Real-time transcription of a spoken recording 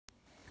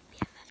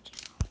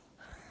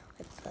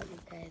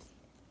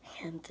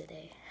am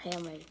today. I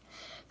have my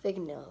big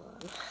nails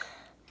on.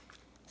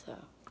 So,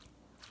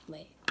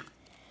 wait.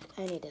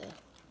 I need to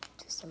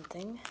do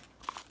something.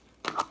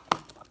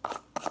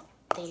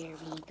 There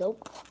we go.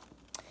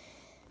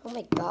 Oh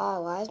my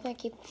god, why is my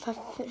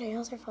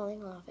nails are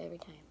falling off every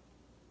time?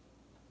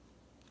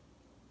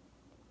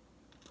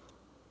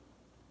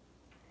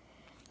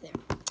 There.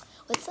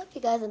 What's up,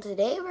 you guys? And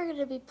today we're going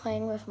to be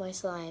playing with my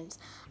slimes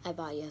I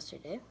bought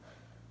yesterday.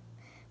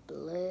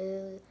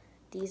 Blue.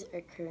 These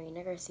are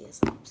Karina Garcia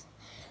slimes.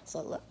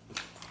 So look.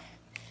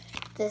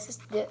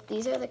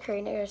 These are the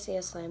Karina Garcia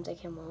slimes. I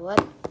came with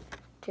 1,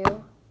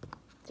 2,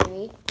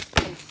 3,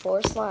 and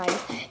 4 slimes.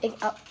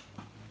 Oh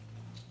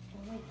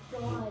my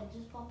god, it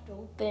just popped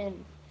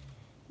open.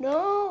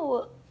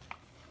 No!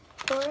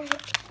 Where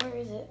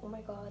is it? Oh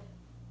my god.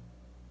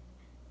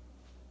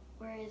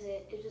 Where is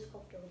it? It just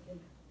popped open.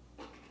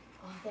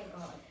 Oh, thank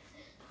god.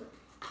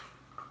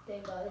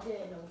 Thank god, I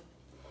didn't know.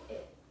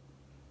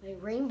 My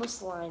rainbow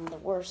slime, the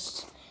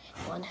worst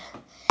one,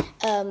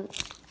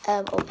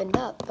 opened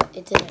up, but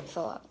it didn't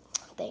fill up.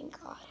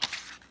 Thank god.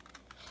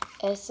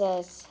 It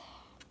says,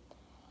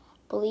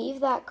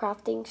 believe that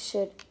crafting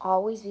should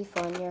always be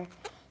fun. Your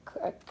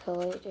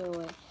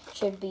collective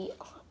should be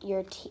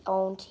your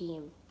own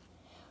team.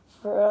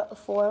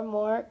 For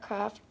more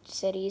Craft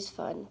Cities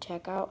fun,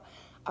 check out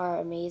our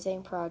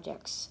amazing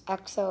projects.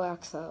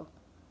 XOXO,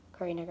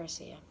 Karina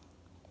Garcia.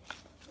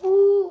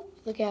 Ooh,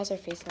 look, it has her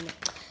face on it.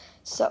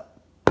 So,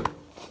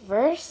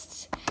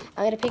 first,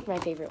 I'm going to pick my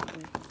favorite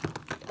one.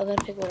 I'm going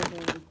to pick one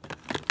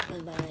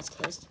with my eyes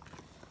closed,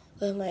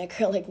 with my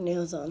acrylic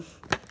nails on.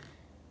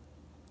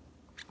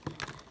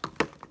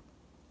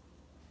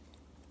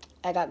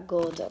 I got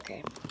gold,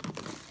 okay.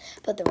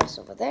 Put the rest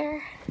over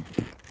there.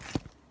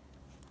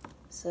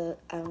 So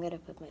I'm going to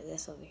put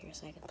this over here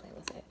so I can play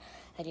with it,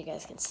 and you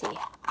guys can see.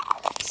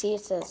 See,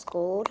 it says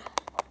gold.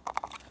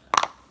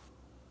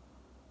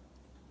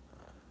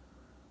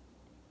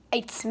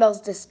 It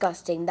smells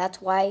disgusting. That's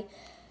why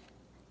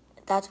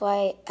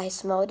I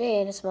smelled it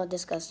and it smelled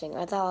disgusting.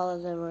 I thought all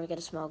of them were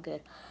gonna smell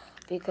good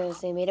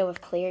because they made it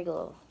with clear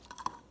glue.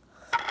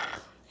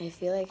 I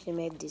feel like they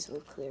made these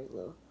with clear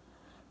glue.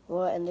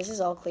 Well, and this is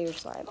all clear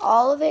slime.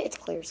 All of it, it's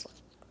clear slime.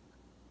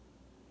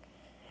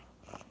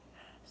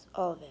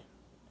 All of it.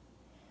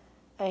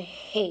 I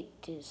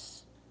hate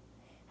this.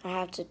 I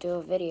have to do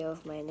a video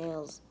of my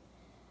nails.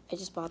 I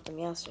just bought them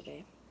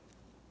yesterday.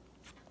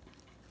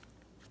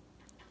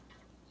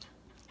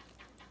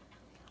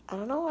 I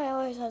don't know why I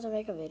always have to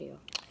make a video.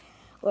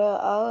 Well,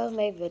 I always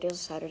make videos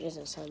Saturdays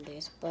and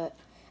Sundays, but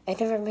I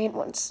never made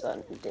one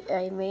Sunday.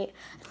 I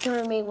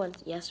never made one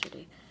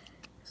yesterday.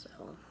 So,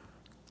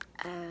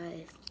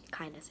 I'm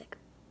kind of sick.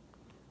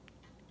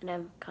 And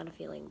I'm kind of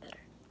feeling better.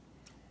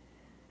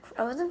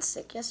 I wasn't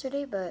sick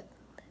yesterday, but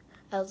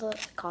I was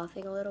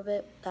coughing a little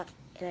bit,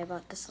 and I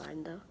bought the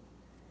slime, though.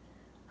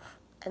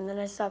 And then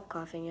I stopped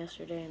coughing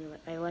yesterday, and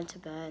I went to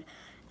bed,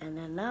 and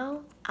then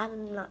now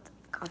I'm not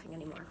coughing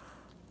anymore.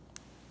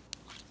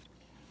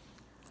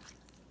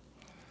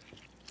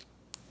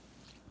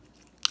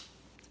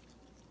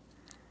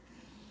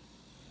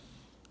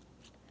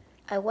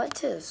 I went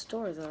to the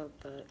store, though,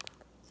 but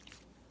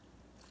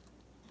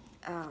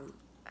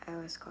I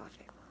was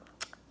coughing.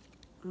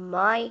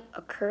 My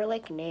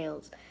acrylic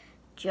nails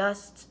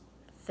just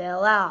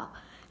fell out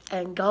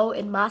and go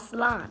in my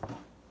slime.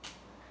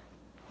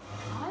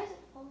 Why is it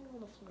falling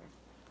on the floor?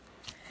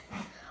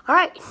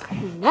 Alright,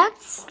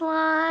 next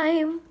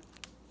slime.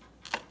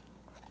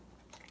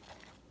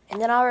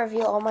 And then I'll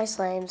reveal all my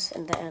slimes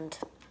in the end.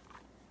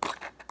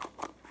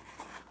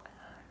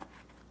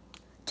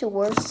 To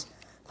worst,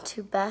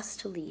 to best,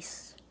 to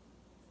least.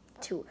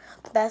 To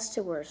best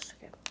to worst.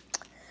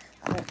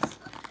 Okay.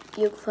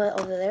 You put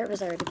over there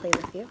because I already played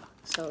with you.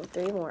 So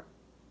 3 more.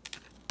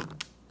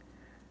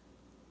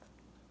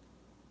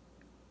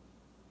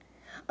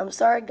 I'm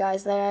sorry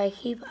guys that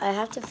I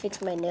have to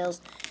fix my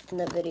nails in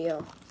the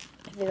video.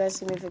 If you guys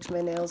see me fix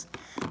my nails,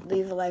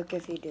 leave a like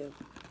if you do.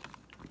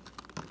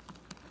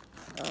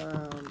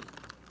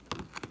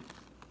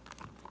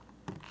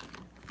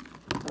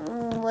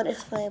 What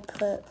if I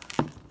put,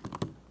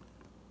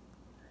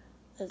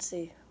 let's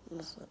see,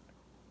 this one.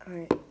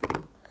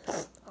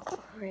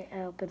 Alright, I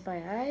opened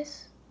my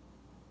eyes.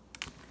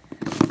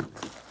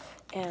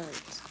 And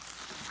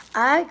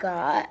I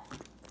got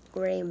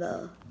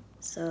rainbow.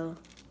 So,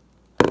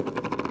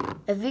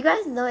 if you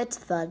guys know it's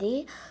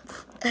funny,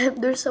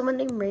 there's someone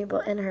named Rainbow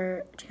in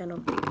her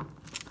channel.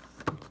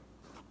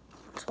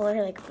 It's one of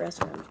her like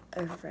best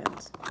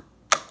friends.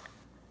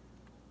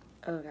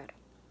 Oh god.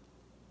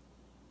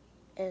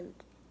 And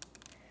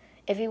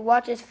if you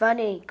watch It's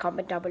Funny,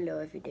 comment down below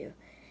if you do.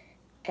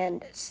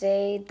 And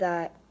say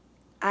that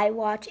I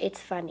watch It's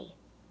Funny.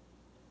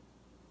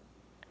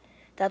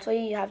 That's what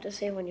you have to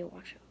say when you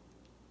watch it.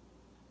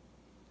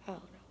 I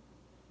don't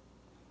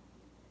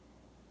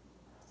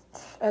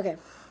know. Okay.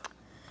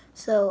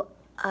 So,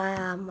 I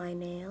have my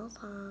nails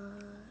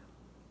on.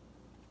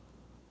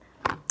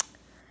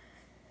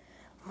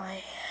 My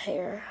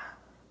hair.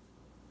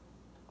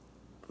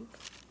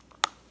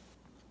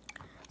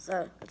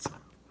 So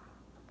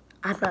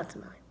I'm not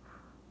smelling.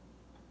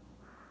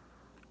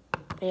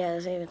 Yeah, it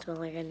doesn't even smell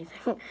like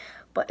anything.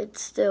 But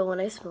it's still, when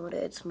I smelled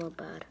it, it smelled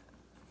bad.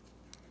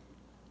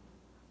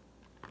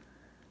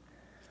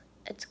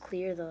 It's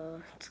clear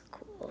though. It's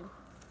cool.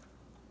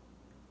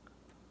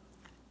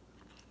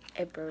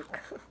 It broke.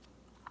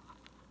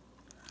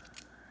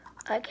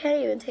 I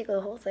can't even take the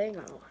whole thing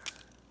out.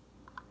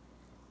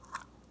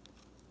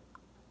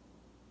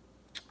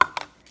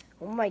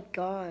 Oh my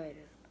god.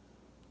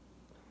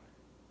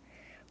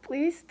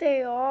 Please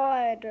stay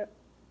on.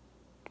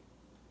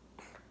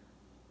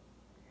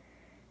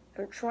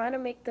 I'm trying to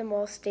make them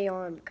all stay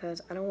on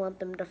because I don't want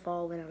them to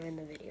fall when I'm in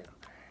the video.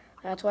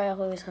 That's why I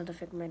always have to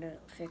fix my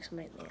nails.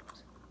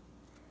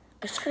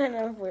 I'm trying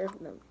to wear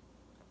them.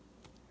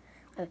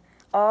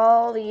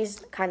 All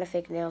these kind of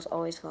fake nails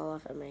always fall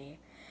off of my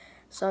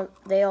hair.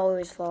 They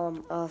always fall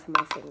off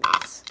my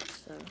fingers.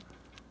 So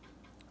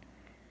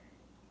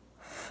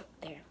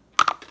there.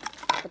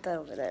 Put that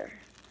over there.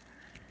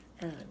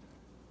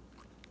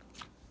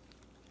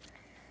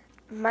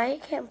 I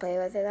can't play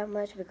with it that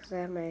much because I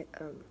have my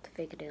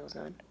fake nails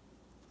on.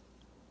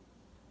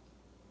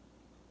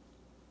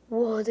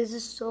 Whoa, this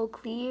is so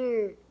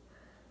clear.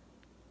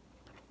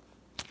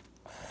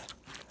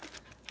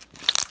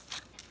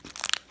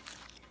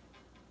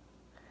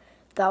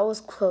 That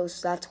was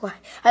close. That's why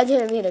I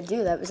didn't mean to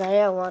do that because I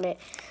didn't want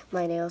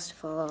my nails to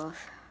fall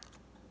off.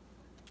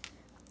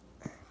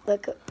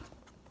 Look,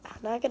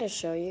 I'm not gonna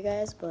show you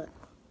guys, but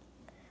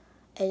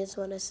I just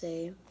want to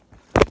say,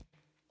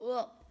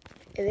 well,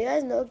 if you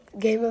guys know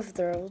Game of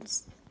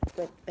Thrones,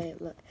 look,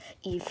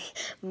 Evie,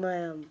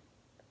 my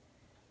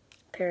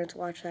parents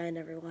watch that. I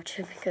never watch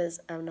it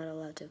because I'm not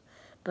allowed to,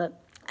 but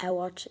I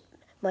watch it.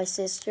 My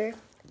sister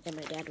and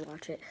my dad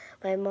watch it.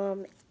 My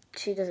mom,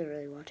 she doesn't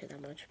really watch it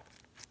that much.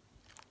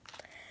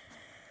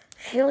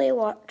 She only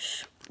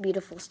watch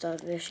beautiful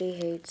stuff. If she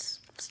hates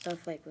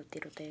stuff like with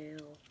Tiro,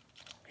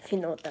 if you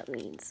know what that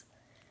means,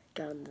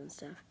 guns and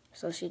stuff.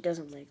 So she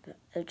doesn't like that.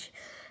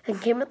 And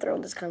Game of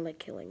Thrones is kind of like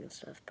killing and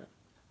stuff, but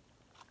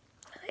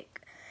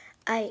like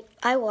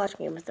I watch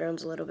Game of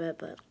Thrones a little bit,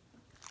 but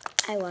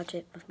I watch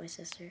it with my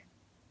sister.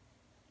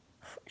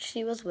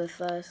 She was with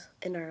us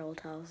in our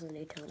old house in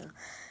Daytona,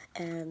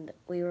 and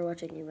we were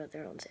watching Game of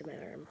Thrones in my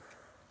room.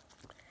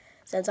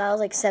 Since I was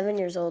like 7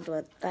 years old,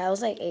 I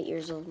was like 8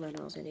 years old when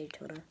I was in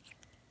Daytona.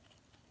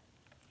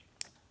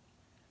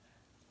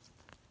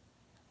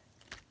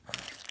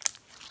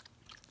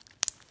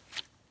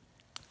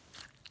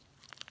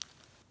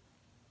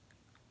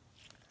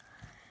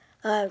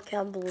 I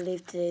can't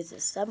believe today's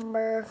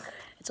December.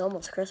 It's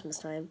almost Christmas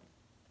time.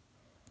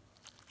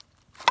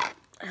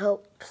 I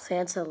hope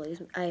Santa leaves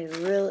me.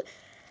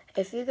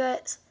 If you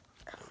guys,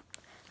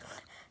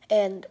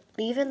 and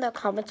leave in the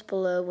comments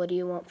below what do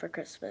you want for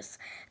Christmas.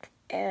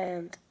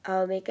 And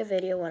I'll make a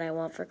video what I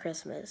want for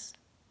Christmas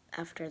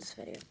after this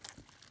video.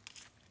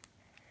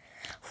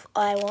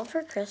 All I want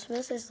for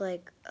Christmas is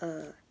like,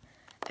 I'm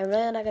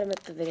really not gonna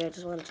make the video. I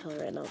just want to tell you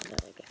right now that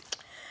I like it.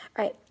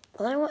 All right.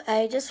 Well,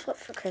 I just want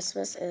for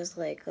Christmas is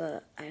like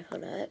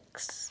iPhone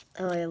X.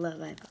 Oh, I love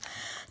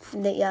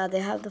iPhone. Yeah, they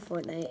have the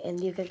Fortnite,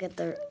 and you can get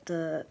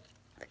the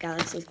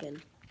Galaxy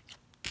skin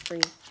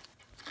free.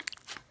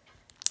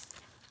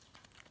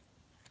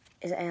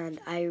 And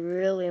I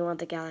really want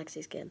the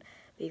Galaxy skin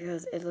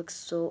because it looks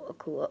so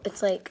cool.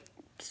 It's like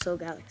so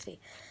Galaxy.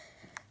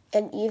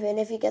 And even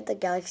if you get the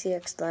Galaxy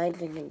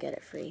S9, you can get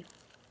it free.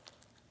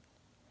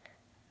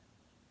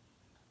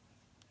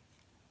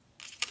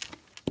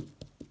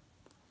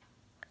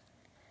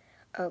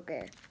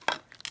 Okay.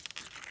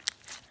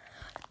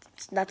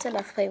 That's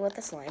enough playing with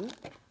the slime.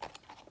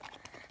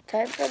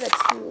 Time for the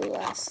 2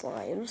 last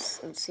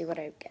slimes. Let's see what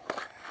I get.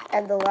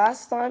 And the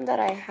last slime that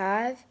I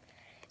have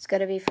is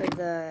going to be for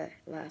the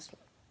last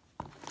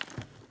one.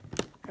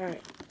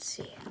 Alright, let's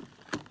see.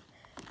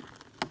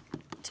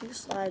 2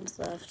 slimes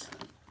left.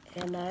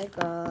 And I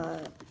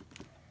got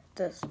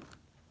this.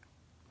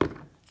 I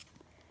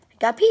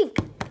got pink.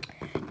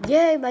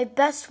 Yay, my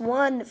best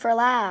one for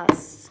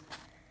last.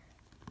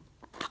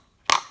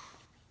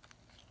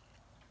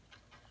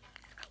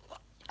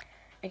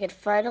 I can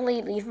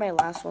finally leave my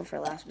last one for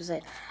last because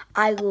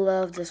I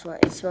love this one.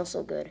 It smells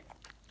so good.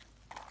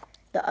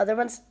 The other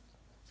ones,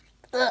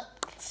 it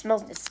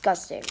smells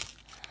disgusting.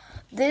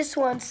 This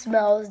one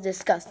smells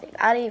disgusting.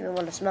 I don't even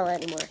want to smell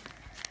it anymore.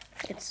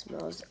 It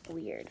smells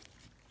weird.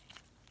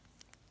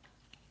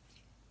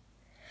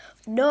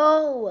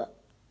 No!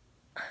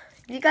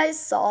 You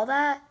guys saw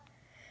that?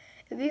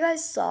 If you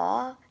guys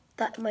saw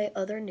that my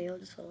other nail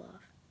just fell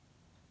off,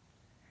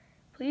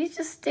 please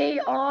just stay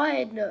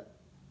on.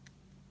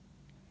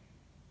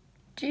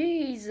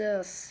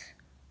 Jesus.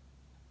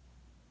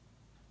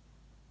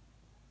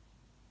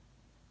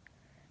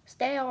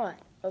 Stay on,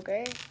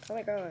 okay? Oh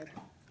my god.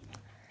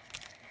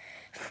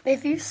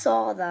 If you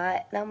saw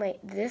that, now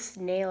this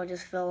nail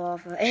just fell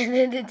off and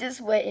then it just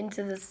went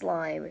into the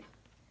slime.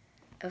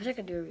 I wish I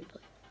could do a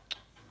replay.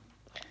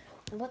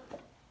 What the?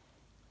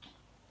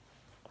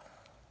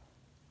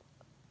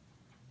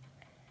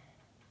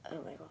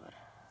 Oh my god.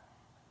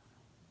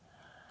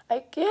 I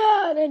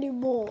can't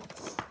anymore.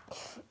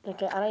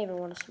 Okay, I don't even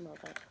want to smell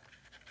that.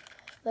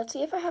 Let's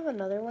see if I have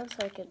another one so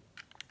I can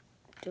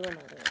do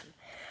another one.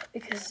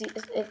 Because see,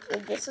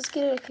 if this is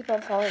going to keep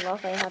on falling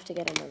off, I have to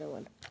get another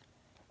one.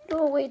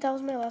 No, wait, that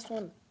was my last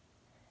one.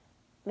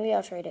 Maybe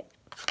I'll trade it.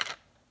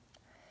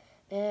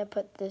 And I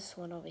put this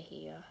one over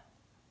here.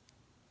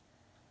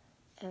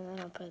 And then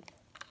I'll put...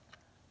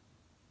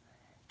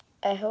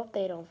 I hope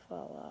they don't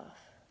fall off.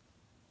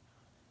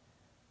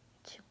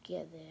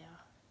 Together.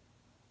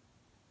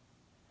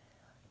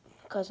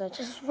 Because I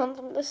just want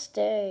them to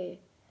stay.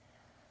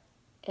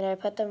 And I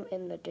put them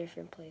in the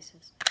different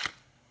places.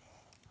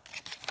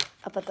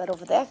 I'll put that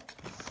over there.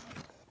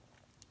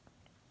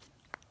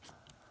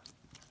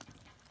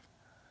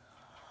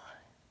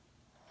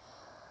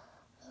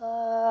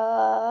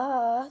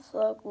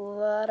 So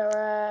good.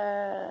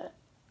 I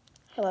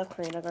love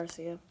Karina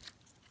Garcia.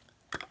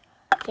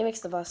 He makes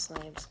the best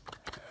slimes.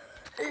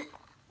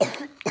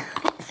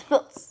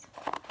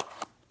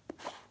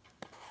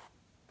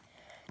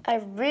 I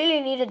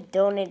really need to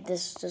donate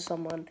this to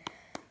someone.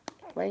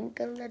 Link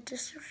in the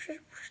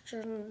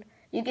description.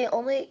 You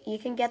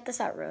can get this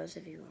at Rose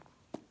if you want.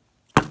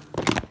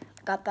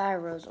 I got that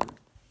at Rose.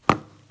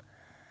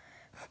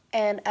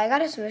 And I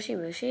got a Smushy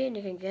Mushy, and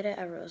you can get it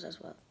at Rose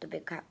as well. The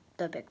big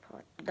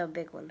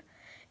one.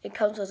 It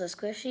comes with a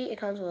squishy. It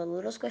comes with a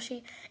little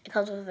squishy. It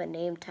comes with a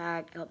name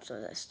tag. It comes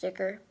with a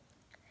sticker.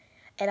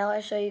 And I'll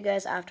show you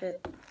guys after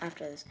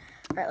this.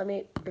 All right, let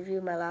me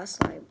review my last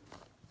slime.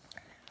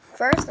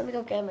 First, let me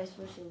go get my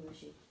Smushy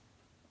Mushy.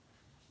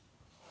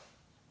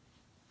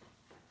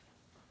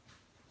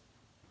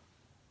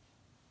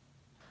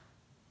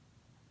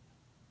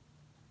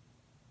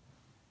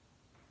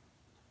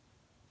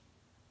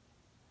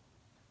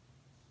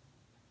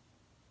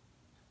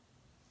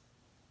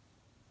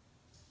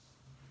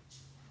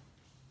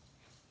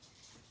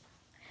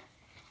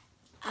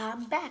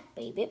 I'm back,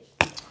 baby.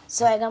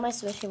 So I got my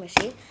Smushy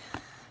Mushy.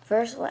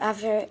 First,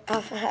 after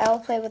I'll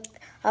play with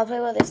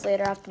this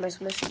later after my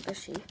Smushy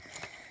Mushy.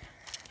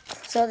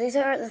 So these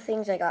are the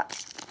things I got.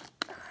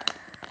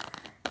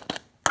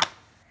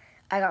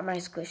 I got my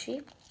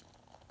squishy,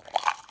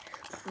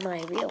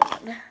 my real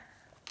one.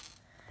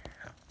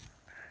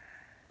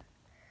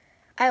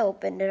 I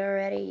opened it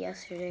already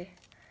yesterday.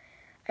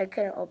 I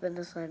couldn't open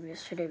the slime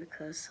yesterday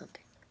because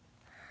something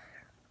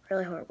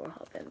really horrible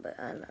happened, but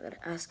I'm not going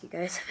to ask you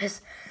guys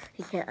because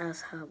you can't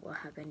ask what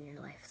happened in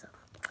your life. So,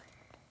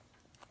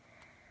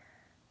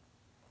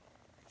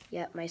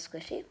 yeah, my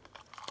squishy.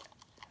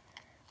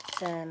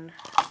 Then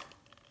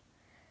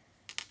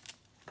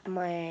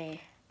my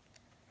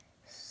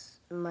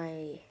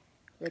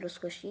little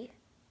squishy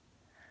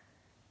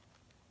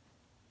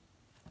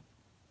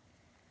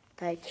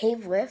that I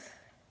came with.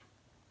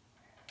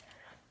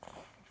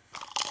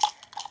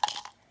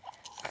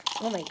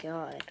 Oh my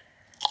god.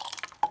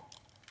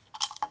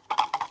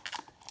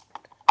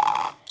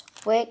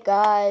 Wait,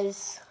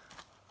 guys.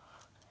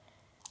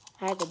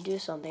 I had to do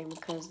something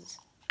because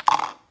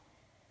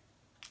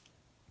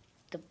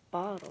the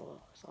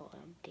bottle is all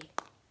empty.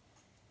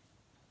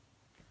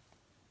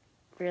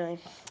 Really?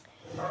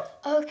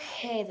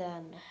 Okay,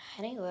 then.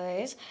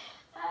 Anyways.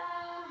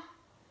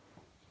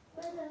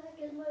 Where the heck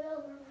is my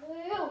other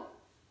wheel?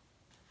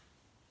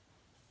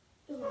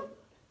 Oh,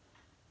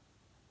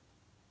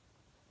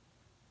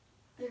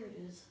 there it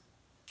is.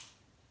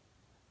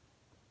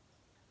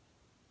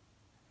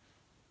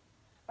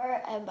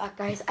 Alright, I'm back,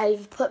 guys. I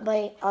put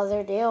my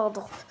other nail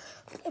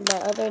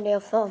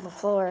fell on the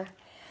floor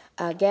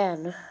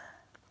again.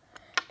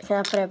 I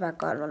cannot put it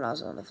back on when I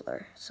was on the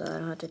floor, so I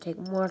don't have to take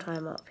more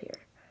time up here.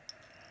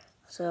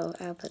 So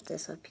I'll put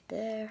this up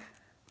there.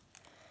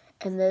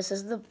 And this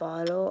is the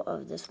bottle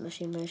of the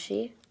Smushy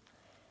Mushy.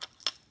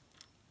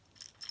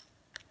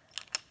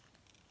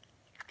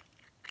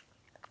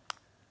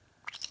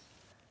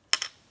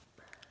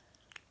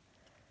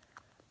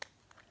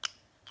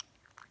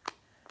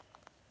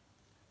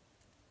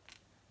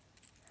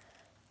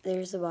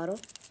 There's the bottle.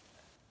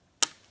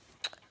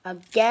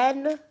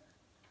 Again?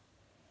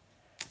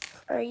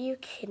 Are you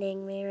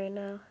kidding me right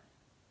now?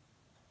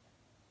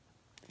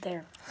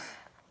 There.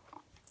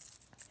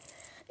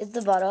 It's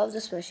the bottle of the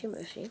Smushy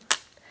Mushy.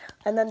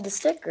 And then the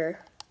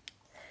sticker,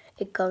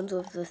 it comes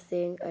with the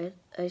thing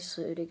I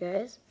showed you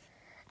guys.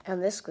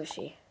 And this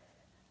squishy.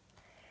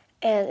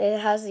 And it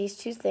has these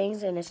two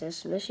things, and it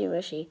says Smushy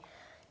Mushy.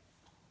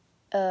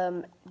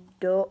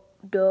 Donut.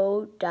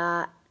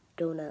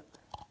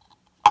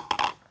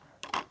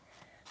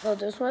 So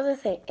there's one other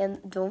thing,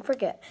 and don't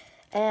forget,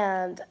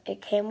 and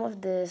it came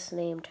with this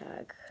name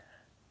tag.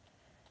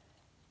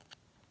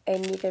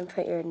 And you can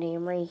put your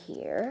name right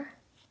here.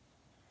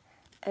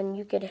 And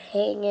you could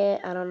hang it.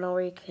 I don't know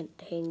where you can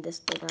hang this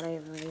thing. I don't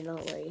even really know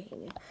where you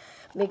hang it.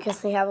 Because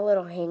they have a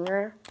little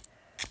hanger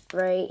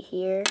right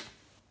here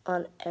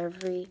on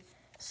every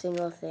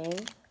single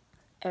thing.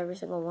 Every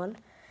single one.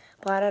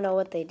 But I don't know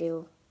what they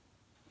do.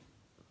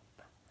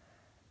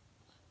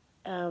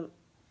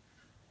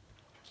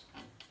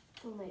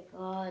 Oh my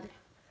god.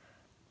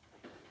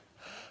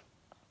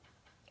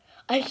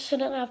 I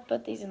shouldn't have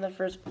put these in the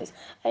first place.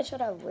 I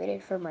should have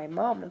waited for my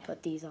mom to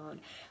put these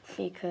on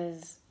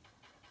because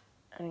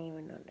I don't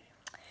even know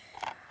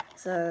that.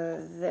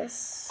 So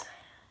this,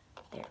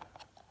 there.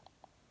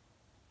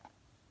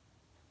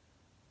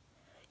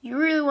 You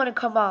really want to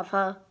come off,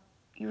 huh?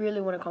 You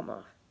really want to come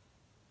off.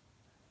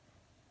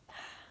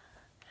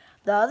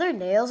 The other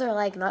nails are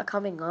like not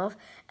coming off,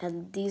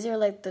 and these are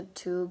like the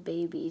two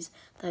babies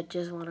that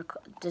just want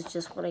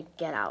to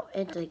get out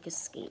and like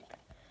escape,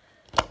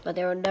 but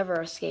they will never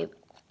escape.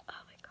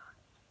 Oh my god!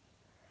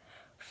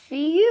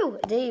 Phew!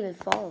 It didn't even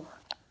fall.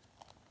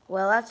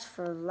 Well, that's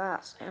for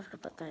last. I have to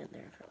put that in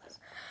there for last.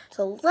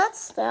 So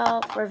let's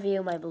now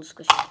review my blue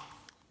squishy.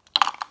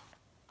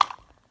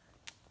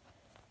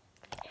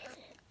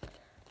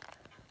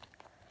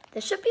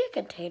 This should be a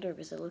container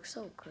because it looks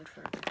so good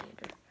for a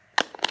container.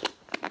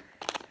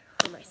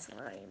 For my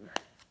slime.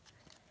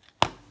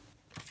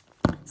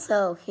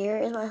 So here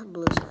is my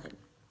blue slime.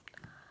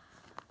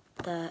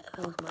 That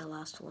was my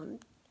last one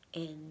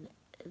in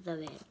the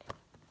van.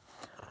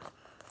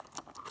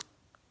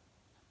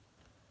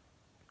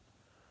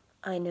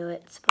 I knew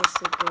it's supposed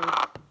to go.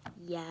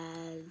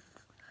 Yes.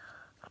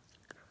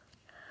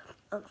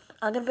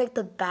 I'm gonna make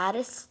the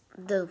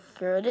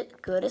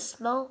goodest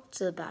smell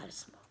to the baddest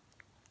smell.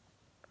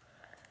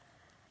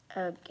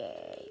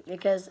 Okay,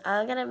 because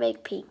I'm gonna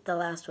make pink the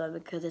last one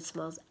because it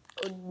smells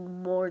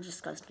more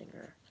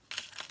disgustinger.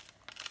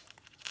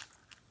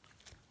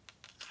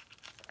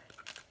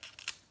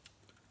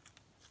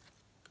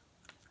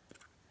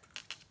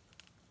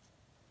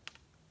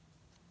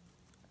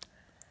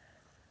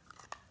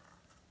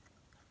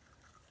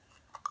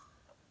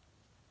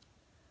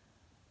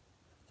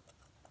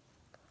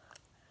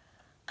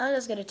 I'm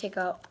just gonna take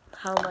out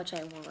how much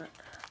I want,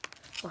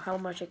 or how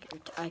much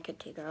I could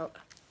take out.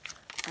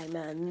 I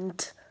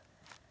meant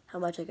how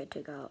much I could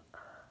take out.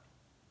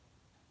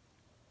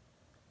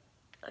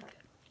 Okay.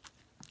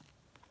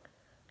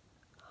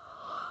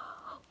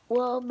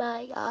 Oh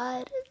my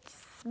god, it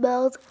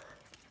smells.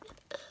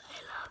 I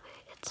love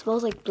it. It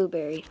smells like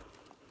blueberry.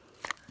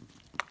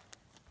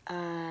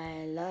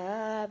 I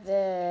love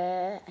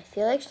it. I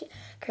feel like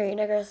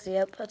Karina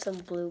Garcia put some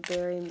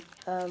blueberry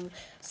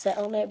scent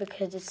on it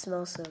because it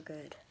smells so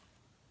good.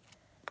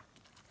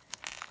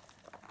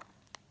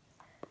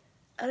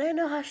 I don't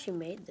know how she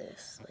made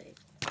this. Like,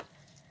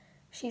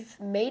 she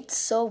made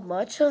so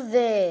much of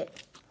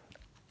it.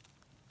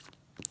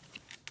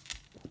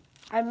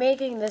 I'm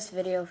making this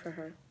video for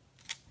her.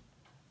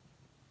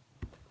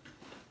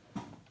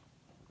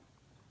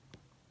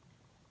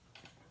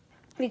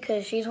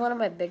 Because she's one of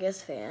my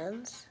biggest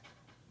fans.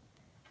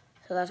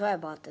 So that's why I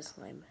bought this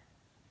slime.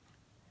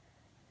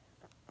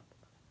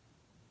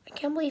 I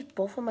can't believe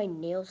both of my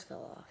nails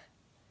fell off.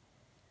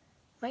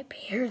 My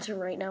parents are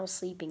right now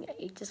sleeping.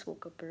 I just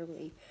woke up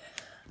early.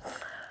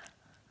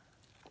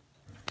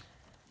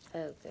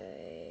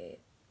 Okay.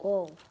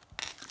 Whoa.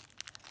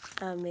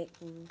 I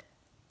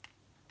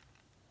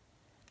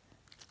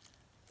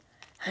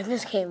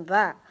just came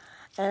back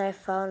and I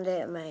found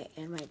it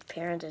in my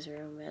parents'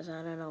 room. As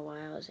I don't know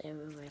why I was in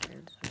my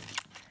parents' room.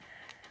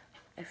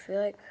 I feel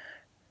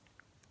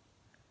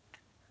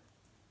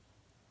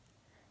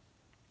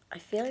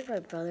like my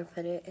brother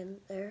put it in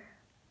there.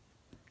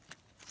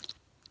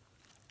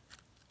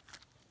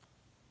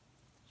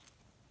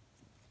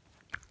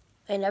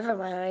 Hey, never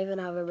mind. I even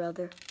have a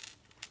brother.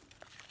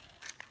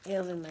 He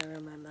was in my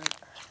room. I meant.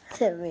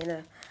 Didn't mean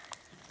to.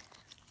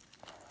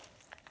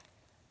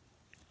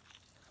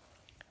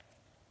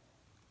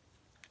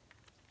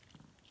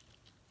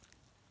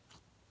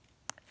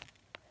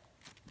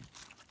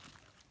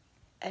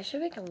 I should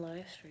make a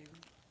live stream.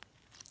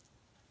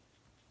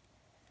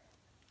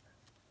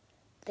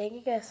 Thank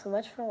you guys so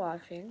much for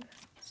watching.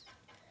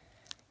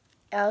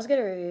 I was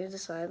gonna review the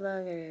slime, but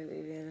I'm gonna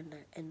review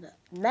it in the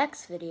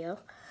next video.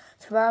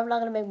 Tomorrow I'm not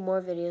gonna make more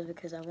videos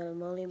because I'm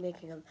only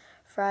making them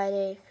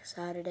Friday,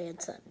 Saturday,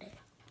 and Sunday.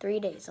 3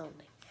 days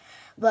only.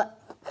 But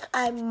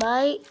I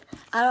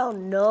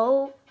don't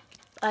know.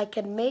 I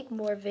can make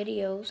more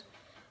videos,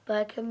 but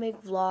I can make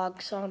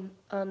vlogs on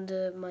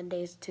the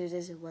Mondays,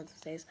 Tuesdays, and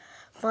Wednesdays.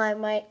 But I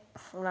might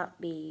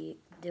not be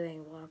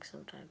doing vlogs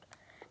sometimes.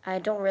 I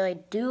don't really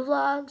do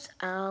vlogs.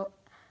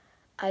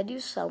 I do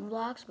some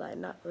vlogs, but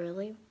not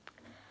really.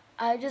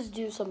 I just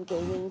do some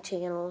gaming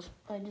channels.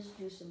 I just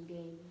do some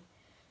gaming.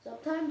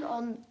 Sometimes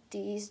on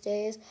these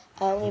days,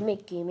 I only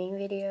make gaming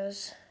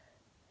videos.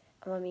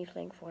 I'm me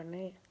playing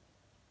Fortnite.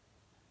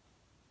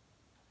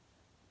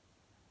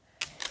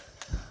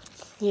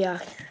 Yeah.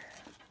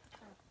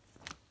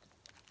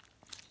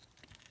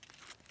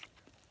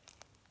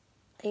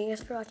 Thank you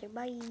guys for watching.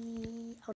 Bye.